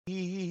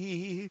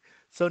Sunny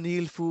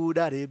food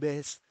are the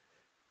best.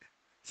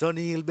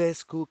 Sunny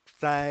best cook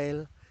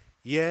style.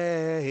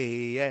 Yeah,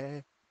 yeah.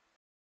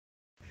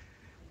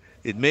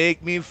 It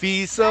make me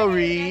feel so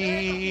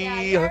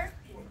real.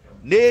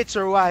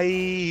 Nature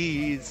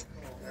wise.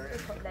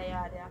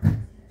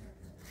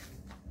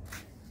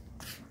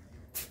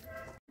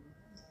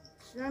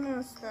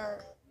 General Star.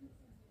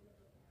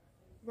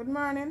 Good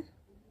morning.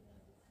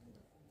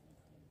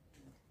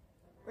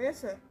 What you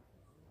say?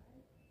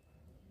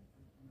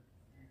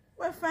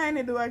 What fine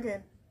you do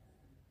again?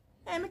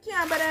 Hey, I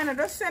can't bother,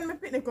 just send me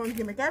picnic come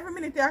give me. Every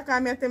minute you call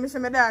me and tell me say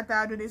my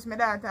daughter do this, my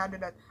daughter do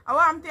that. I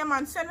want to tell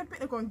man send me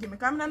picnic come give me,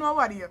 because I don't know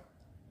what you.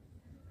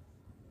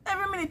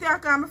 Every minute you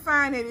call me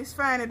find it, this,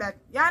 find it, that.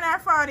 You're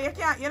not father, you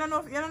can't, you don't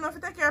know if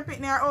you take care of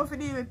picnic or how to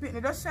deal with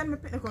picnic. Just send me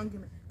picnic come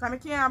give me. Because I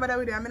can't bother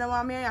with you. I don't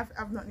want me to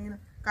have nothing, you know.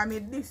 Because I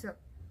made this up.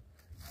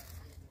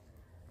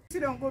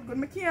 Sit down good.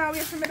 I can't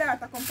wait for my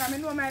daughter come because I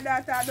know my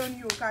daughter done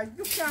you. Because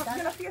you can't,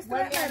 you don't face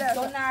like my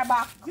daughter.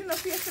 You don't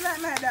face like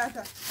my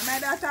daughter. And my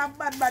daughter a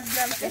bad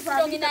girl. If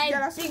I beat up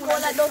girl at school,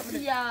 my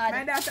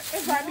daughter,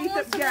 if I beat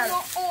up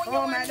girl,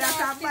 oh my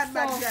daughter a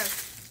bad girl.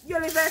 You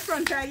live in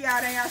front of the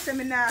yard and you say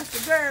me nasty.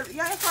 Girl,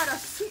 your father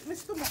sweet me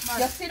stomach, man.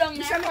 You sit down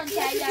in front of the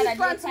yard and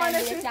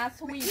you can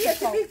sweet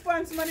it up. Big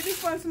pants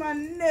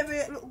man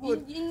never look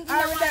good. You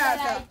don't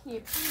like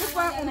it. Look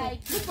on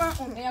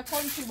And your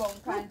country bone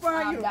can't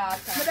have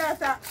daughter. My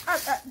daughter,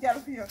 girl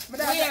for you. My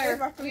daughter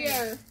ever clean. I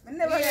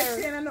never get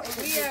seen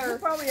nothing.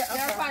 Look on where you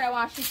your father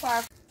wants to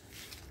park.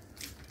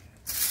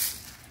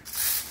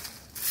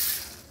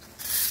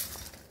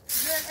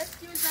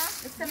 Excuse me,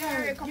 Mr.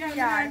 Mary, come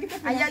here. And you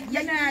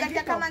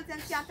come and tell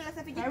us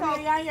if you get out.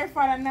 You and your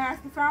father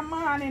nasty from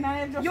morning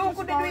and just you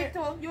could do it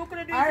too. You could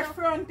do it too. Our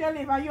front tell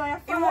you, and you and your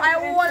father. I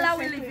wall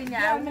away living here.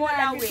 I wall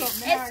away.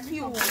 Excuse.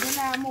 You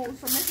move,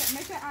 so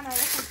make your honor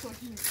record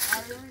touch me.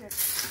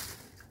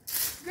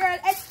 Girl,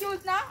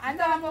 excuse now. I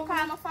know I'm going to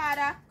call my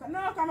father. No,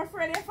 because I'm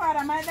afraid of your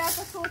father. My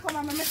daughter soon come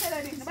and I tell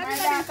her this.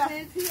 My daughter.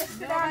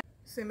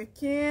 See, I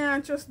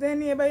can't trust their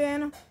neighbor, you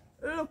know.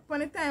 Look on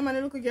the time and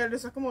the little girl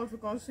just come out to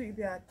come sweep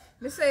yard.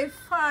 I say,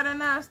 father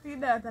nasty,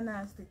 daughter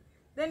nasty.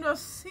 Then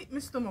just hit my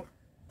stomach.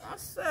 I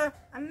say,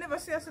 I never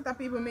see a set of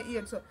people make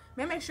eat. So,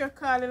 I make sure I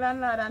call the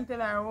landlord and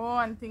tell her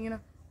one thing, you know.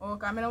 Oh,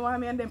 because I don't want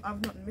me and them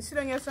have nothing. I sit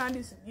down here and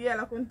this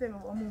girl I couldn't tell me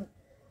what move.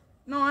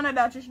 No, none of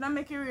that. You should not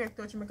make your react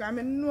touch me because I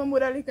know more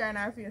than liquor in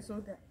her face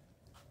out there.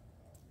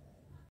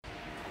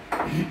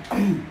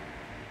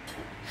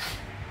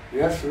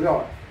 Yes,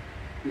 Lord.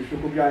 You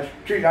should go just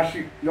treat that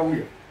shit young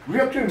here.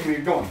 Real thing we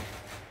done.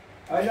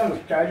 I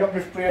just tied up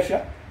this place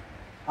here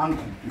and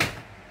complete.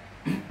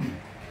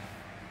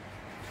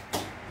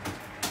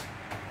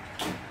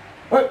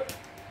 Hey!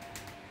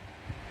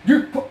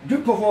 You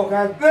go for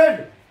a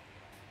bed.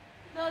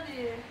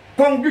 Daddy.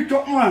 Come get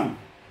up, man.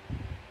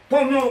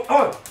 Come now.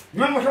 Oh,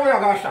 remember how you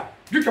got that?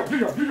 Get up.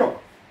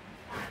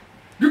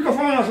 You go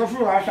for us a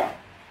few hours.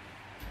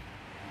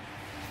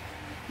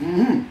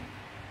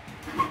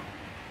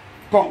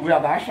 Come, we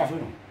have a chef, you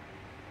know.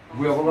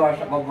 We have a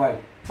chef, but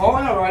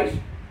 4 rice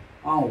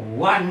and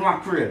 1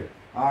 mackerel.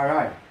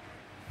 Alright.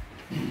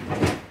 4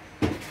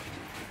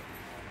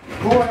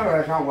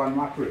 rice and 1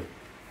 mackerel.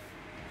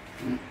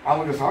 I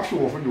will just have to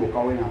show for you,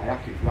 because I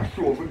have to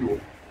show for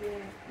you.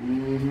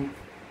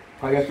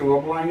 Because you see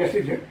what going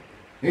yesterday.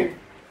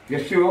 You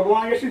see what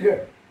going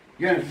yesterday.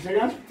 You see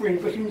that spring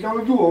for things I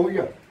will do over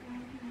here.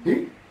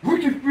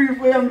 Which is free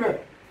for them there?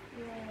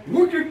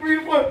 Which is free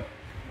for?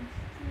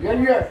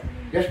 Yeah.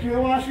 You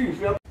still want to see if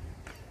you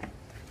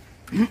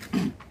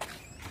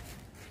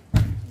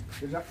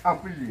it's an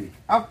apple day.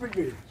 Apple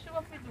day.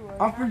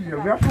 Apple day.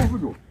 We are so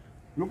good.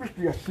 Look at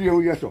the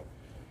serious.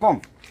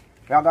 Come.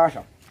 Here,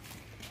 Dasha.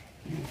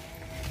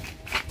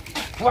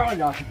 Wow,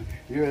 Dasha.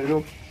 You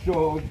look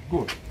so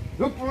good.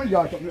 Look for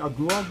Dasha. You are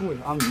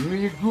good. I'm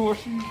really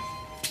grocery.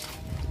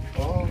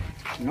 Oh,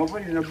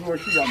 nobody in the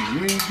grocery. I'm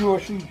really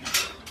grocery.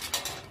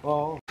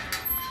 Oh.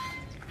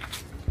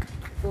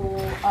 So,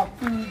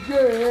 apple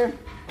day.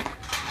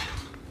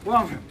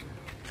 Well,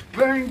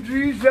 when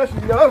Jesus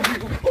loves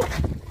you.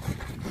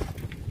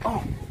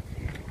 Oh,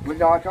 my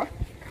daughter,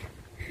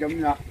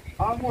 I'm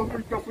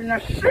going to in a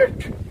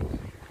shit.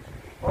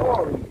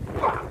 Oh,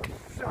 my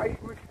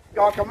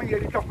daughter, I'm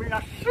going to in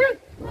a shit.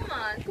 Come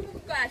on,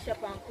 come cash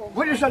up and come.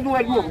 What is that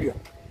doing over here?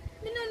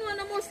 I don't know, I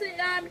don't know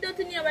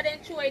what they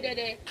enjoy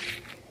there.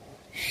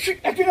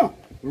 Shit, you know,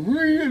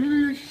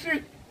 really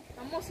shit.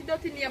 I must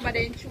don't know what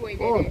they enjoy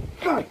there. Oh,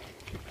 God.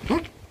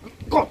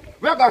 Come,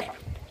 where Gasha?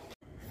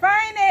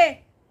 Fine!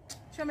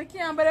 So I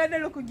can't bother the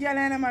little girl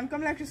and man.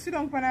 Come like she sit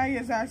down on her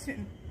ears or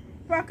sitting.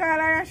 Pack her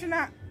and she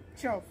not.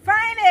 So,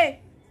 fine!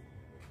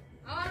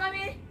 Oh,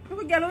 mommy?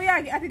 Little girl, who you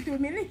have attitude?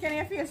 Me lick in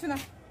your face, you know.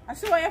 I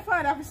saw your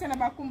father have to send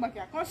her come back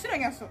here. Come sit down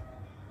here, so.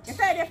 You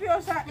tired of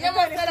yours, sir? You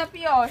must tell the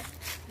yours.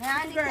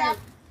 Handicap.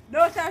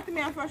 Don't talk to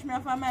me and first me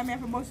off my me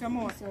for bust your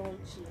mouth. So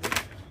cheap.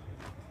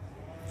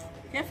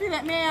 You feel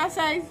like me your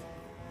size?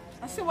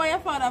 I see why your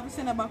father have to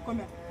send her back come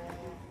here.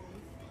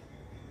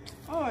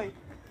 Oi.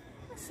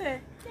 I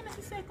say,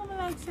 She said, come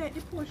along, set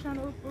the portion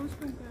of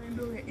sprinkle and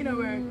do it. You know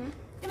where?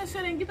 You know, so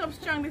then get up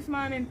strong this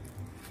morning.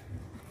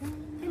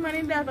 Him and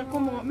his daughter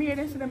come out. Me and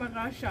them say them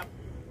go shop.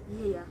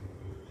 Yeah.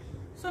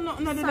 So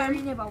nothing of them.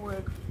 Sorry, never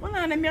work. One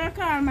of them, you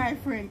call my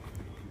friend.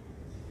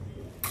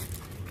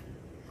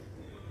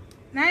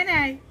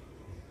 Nine.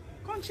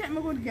 Come check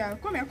my good girl.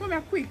 Come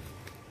here quick.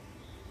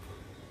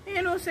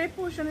 You know, say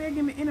portion you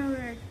give me in a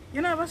work.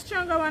 You know, have a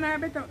stronger one or a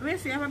better one? Wait,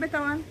 see, have a better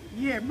one?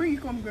 Yeah, bring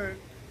it, come, girl.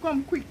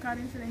 Come quick, because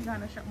they say they're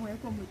going to shop more.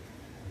 Come with.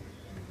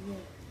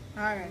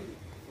 Yeah. Alright.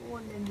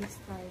 Hold them this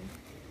time.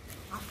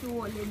 I have to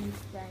hold them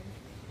this time.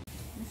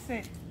 You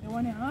say, you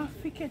want to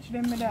have to catch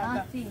them, my daughter.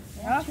 Have to. You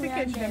have to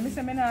catch them. I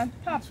say, I not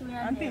tap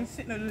and things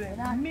sitting on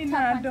them. Me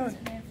not done.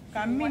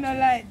 Because me not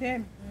like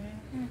them.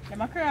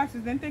 Them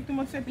crosses, they take too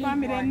much set for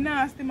me. They're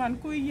nasty, man.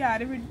 Cool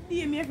yard. Every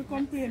day me have to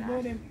complain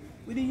about them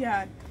with the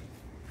yard.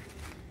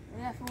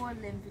 We have to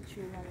hold them for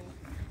true, Nanny.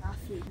 I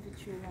feel for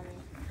true, Nanny.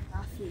 I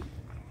feel.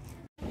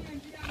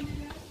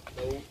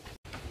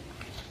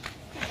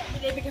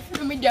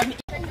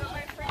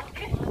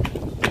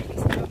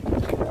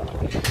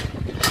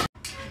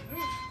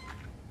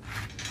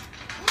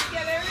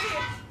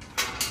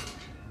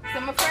 So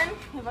my friend, I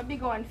have a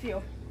big one for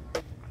you.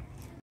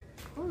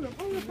 Hold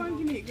up and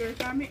give me it, girl.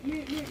 Cause me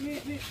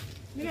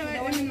not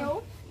like them, you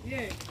know.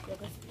 Yeah.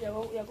 You're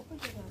going to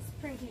put it on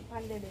sprinkle it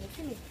on them,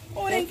 see me?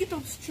 Oh, then get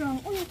up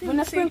strong. Oh, you think When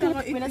I sprinkle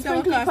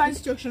it on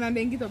destruction and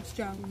then get up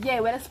strong. yeah,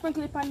 when I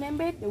sprinkle it on them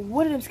bed, the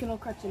one of them skin will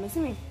catch them, you see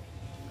me?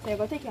 So you're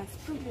going to take it and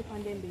sprinkle it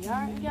on them bed,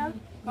 alright, girl?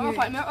 I'm going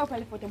to find me up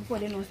and put them before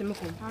they know them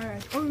come.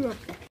 Alright, hurry up.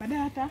 My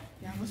daughter,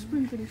 you're going to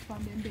sprinkle this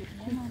from them bed.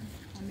 And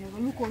you're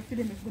going to look out for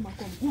them if they come.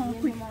 Go on,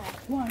 quick.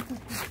 Go on, quick.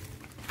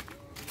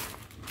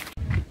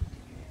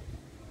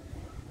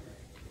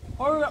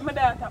 Hurry up, my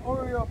daughter,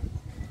 hurry up.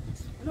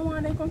 I don't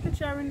want them to come catch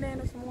her in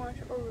there, so I want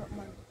you to hurry up,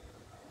 man.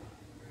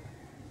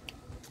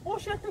 Oh,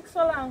 she take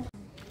so long.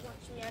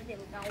 Watch me and them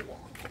now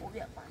walk over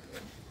your pan.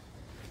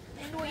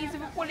 They know easy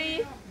for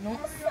pulling. No,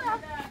 sir.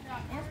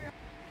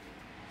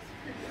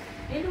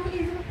 They know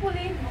easy for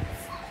pulling. No,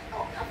 sir. No,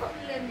 I'm not going to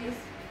let this.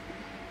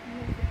 You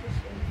have to push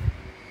them.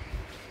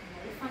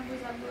 The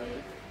fingers are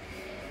going.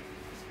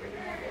 Spread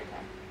them out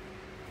better.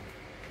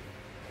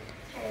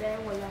 Try that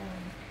all along.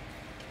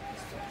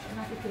 Instruction,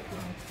 not to take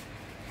them.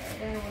 Try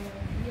that all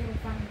along. Yeah, the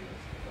fingers.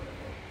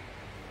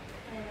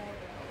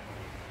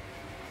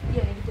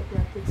 Yeah, you get to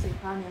fix it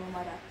for me, my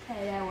mother.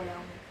 Try that all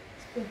along.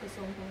 Sprinkle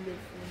something good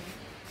for me.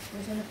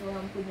 I'm going to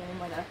put my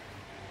mother.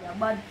 We are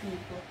bad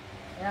people.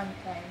 Long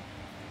time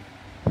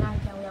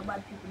we are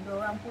bad people.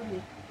 Don't put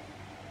it.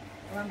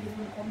 Don't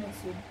people come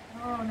next week.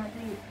 No, not do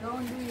it.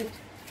 Don't do it.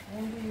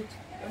 Don't do it.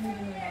 Don't do it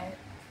now.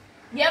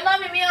 Yeah,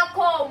 mommy, me will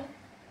come.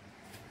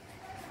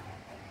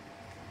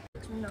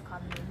 Me not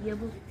come. Yeah,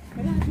 boo.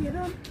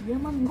 Yeah,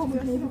 mommy, come.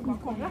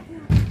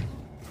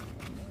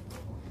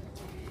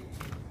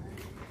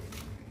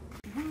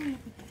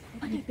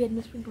 I need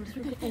bed, sprinkle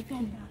everything.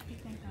 Sprinkle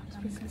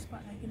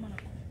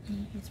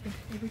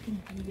everything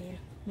on the bed.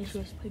 Make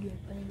sure you spread your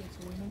pan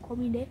so when you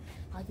come in there,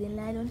 as they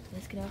lie down,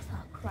 you're gonna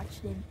start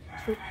crutch them.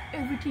 Spread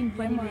everything on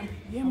the bed.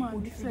 Yeah,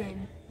 man, this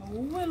them. We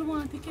will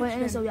want to catch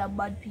them. So we are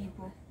bad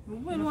people. We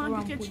will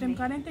want to catch them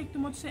because they take too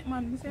much set,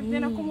 man. If they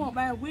don't come out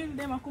by will,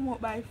 they will come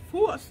out by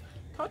force.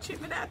 Touch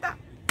it with that.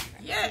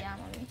 Yeah.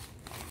 Mommy.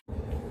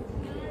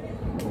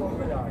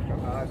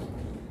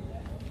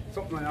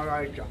 Something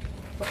alright,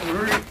 something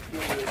really.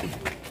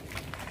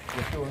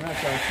 You see, when I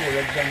can say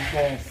that them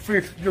going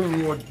fifth the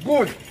road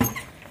good.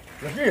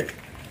 You see?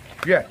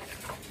 Yeah.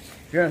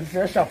 You see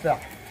the shop there?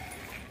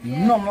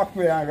 No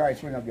mackerel and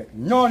rice when I get.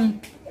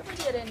 None. Every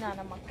day they not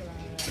a mackerel and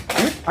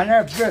rice. And I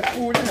have best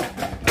food, you know.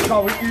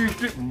 So we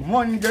eat it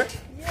Monday,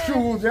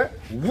 Tuesday,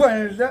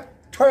 Wednesday,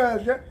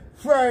 Thursday,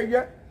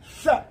 Friday,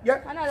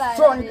 Saturday,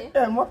 Sunday.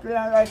 And mackerel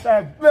and rice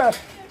are best.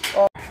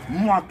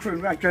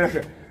 Mackerel and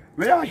rice.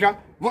 But I say,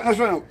 what I say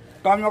now?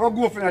 I'm not going to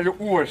go for the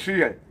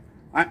wholesale.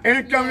 And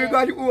anytime you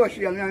got the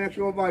wholesale, I'm going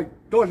to buy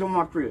 1,000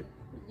 mackerel.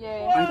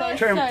 Yeah. And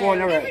 10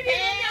 pounds of rice. Every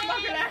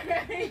day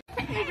they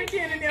Every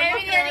day they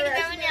get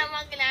them in their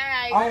mackerel and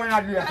rice. I want to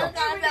do that.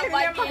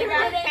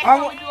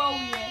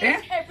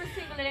 Every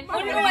single day.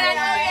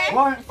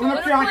 One, you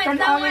can't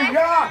turn on me,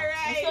 yeah.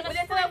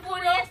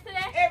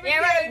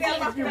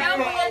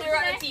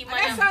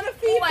 That's on the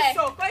feet,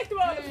 so quite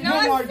well.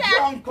 No more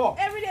junk up.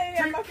 Every day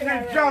they Take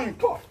the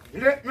junk up.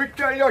 Let me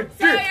tell you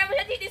this.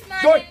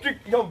 Don't take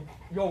your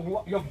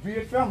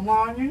beer from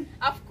morning.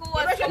 Of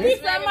course.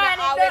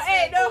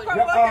 Don't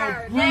come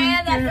back.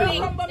 Yeah, that's it.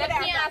 You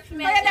can't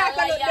smell that.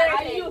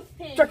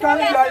 Check on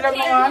the other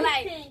man.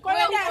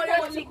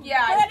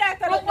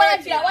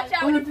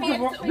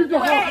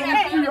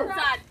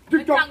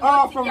 Pick up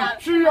half from a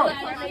chair.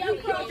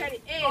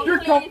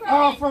 Pick up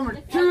half from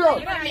a chair.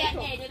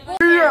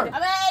 Here.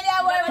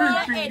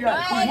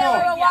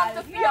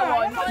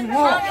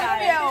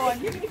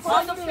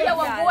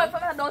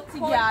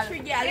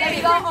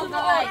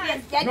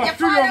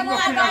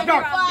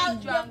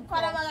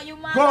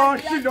 Go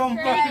and sit down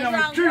fucking on the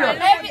chair.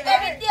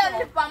 you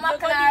live on my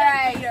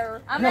right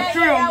here. I'm not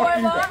here,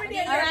 I'm not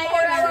here.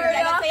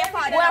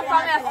 Where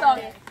from your son?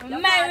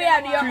 Man, we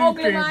are the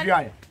ugly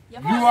man. You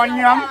and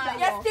Yam?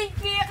 You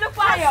stinky. Look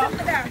for you.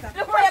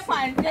 Look for your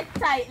pants. Get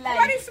tight like.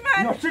 What is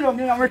man? No, sit down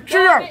here and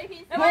cheer.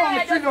 No,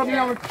 sit down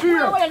here and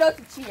cheer. I want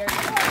to cheer. I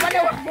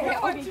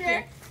want to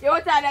cheer. You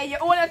want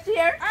to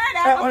cheer?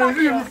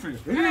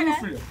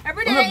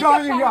 Every day you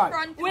come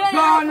front.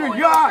 Down the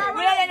yard.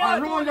 I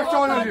roll the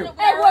sound of you.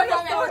 Hey, what do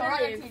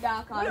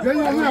Then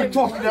you will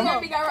talk to them.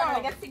 What do you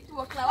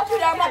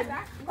want?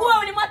 Go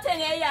with the matin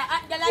here.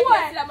 Act like you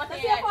the matin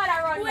here. Who are your father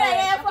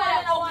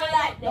ugly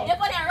like that? Your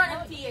father run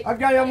the page. I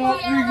got you more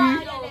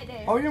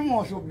biggie. How you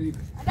more so big?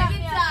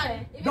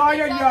 Down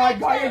your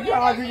yard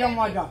with your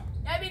mother.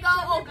 Let me go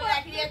ugly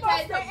like you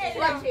try to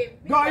watch him.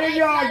 Down your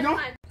yard, no?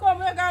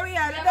 Come here, go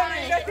here.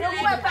 You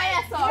went by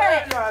yourself.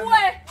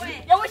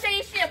 You wish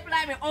you shape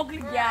like me ugly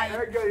girl.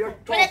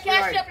 When you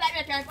can't shape like me,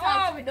 you can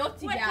talk to me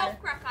dirty girl.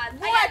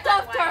 Who are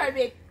tough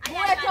turbid? Who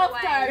are tough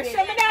turbid?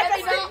 Let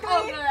me go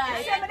ugly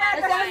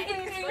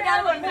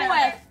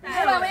like.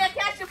 When you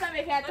can't shape like me,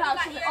 you can talk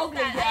to me ugly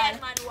girl.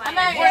 I'm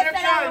not going to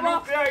tell you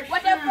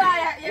what the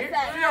fire you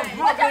said.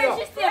 What are you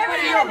stay for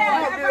you?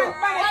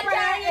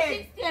 What are you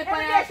stay for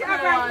you?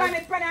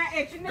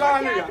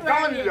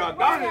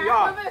 Down the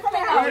yard.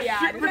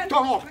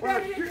 Come up.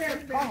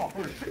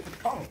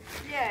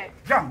 Yeah.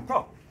 Jump,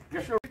 come.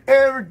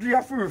 Every day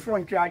I feel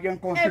front yard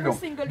and come Every to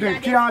single them. day.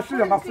 They can't see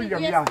them, I feel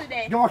them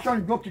Yesterday. You want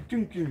some dirty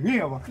thinking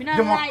here. not You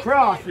want like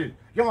crosses.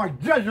 You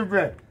want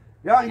Jezebel.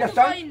 You I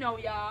understand? know,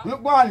 y'all.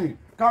 Look, Barney.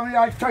 Come here,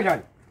 I tell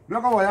you.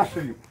 Look at what I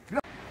see.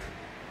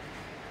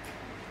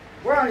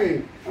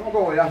 Barney, I'm going to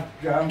go there.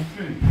 Yeah, I'm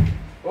see.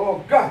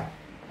 Oh, God.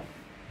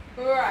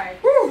 Right.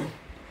 Woo.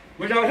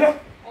 What are you?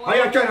 How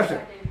you tell us?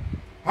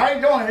 I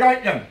don't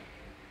like them.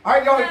 I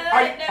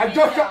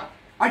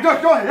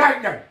just don't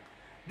like them.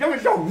 Them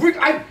is so weak.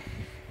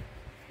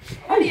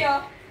 What do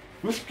you?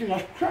 You skin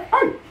is crap.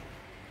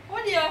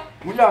 What do you?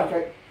 What you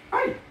say?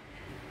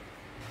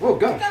 Oh,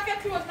 God. Pick up your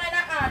clothes like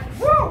that, Anne.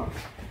 Whoa!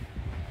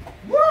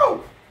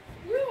 Whoa!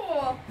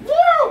 Whoa.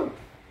 Whoa!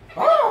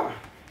 Ah!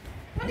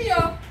 What do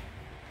you?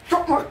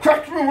 Took my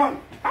crutch me one.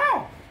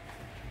 Ow!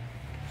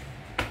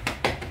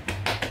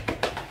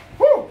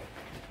 Whoa!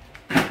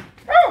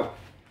 Oh!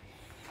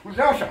 Who's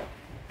that?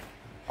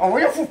 Oh,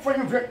 where you foot for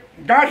you?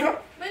 Dasha?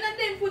 When I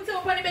didn't put you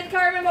up on the bed,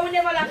 can't remember we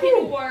never locked the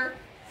door.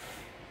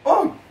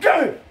 Oh,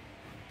 damn it!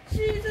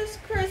 Jesus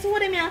Christ,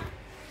 what am I?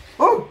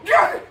 Oh,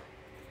 damn it!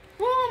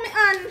 Oh, me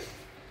Anne.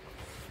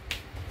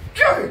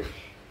 Damn it!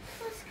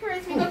 Jesus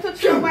Christ, we got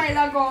touch you a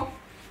while ago.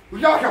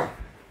 Dasha!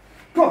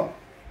 Come!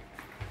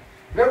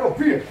 Let go,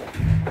 Peter.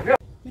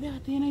 We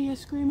don't hear you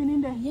screaming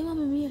in there. Yeah,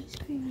 mama, we are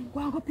screaming. Go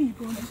and go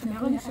people.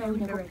 Go inside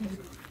with the people.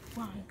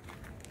 Why?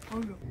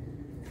 Hold up.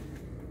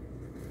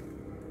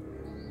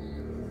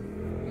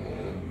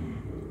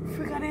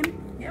 Forgot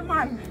him? Yeah,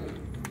 man.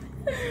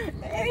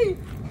 Hey!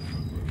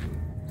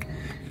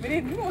 We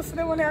need most of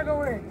them when they go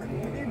work. We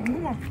need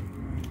more.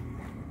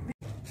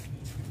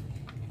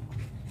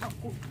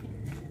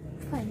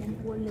 Find them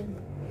all in.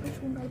 Which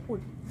one I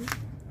put?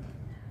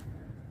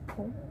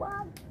 Oh,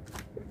 wow.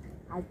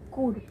 I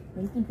good.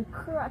 When people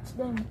crutch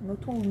them,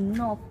 not too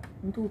enough,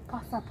 not too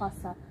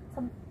passa.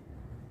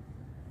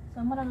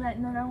 Some other like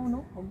no,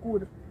 no,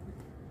 good.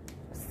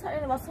 Sorry,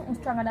 about something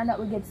stronger than that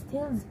we get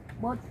stills,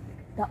 but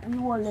that we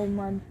all them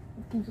man,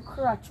 people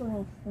crutch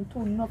on and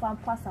too enough and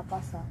passa.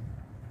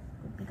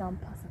 They become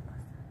passa.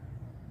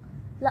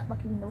 Lock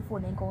back in the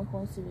phone and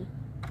come see me.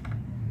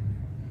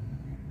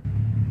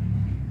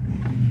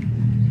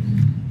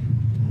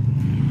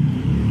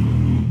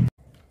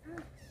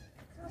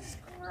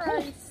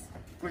 Christ.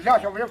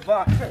 Dasha, where you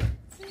bad?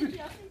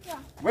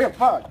 Where you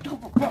bad?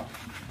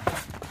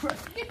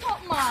 Get up,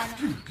 man.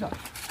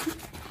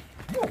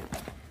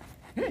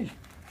 Hey!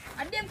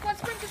 And them can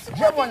spring to support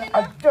That one, them, I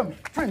them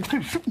spring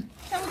to shooting.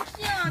 so we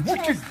can't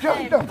What is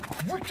trust them?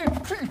 What is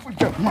feel for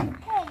them, man?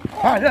 Come.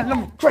 Ah, then let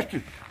me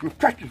question. You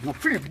practice, you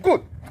feel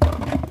good.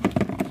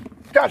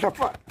 That's a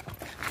fact.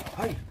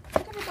 Hey,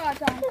 Come on,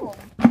 come.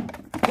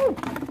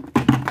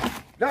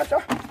 that's a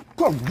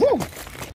come. Woo.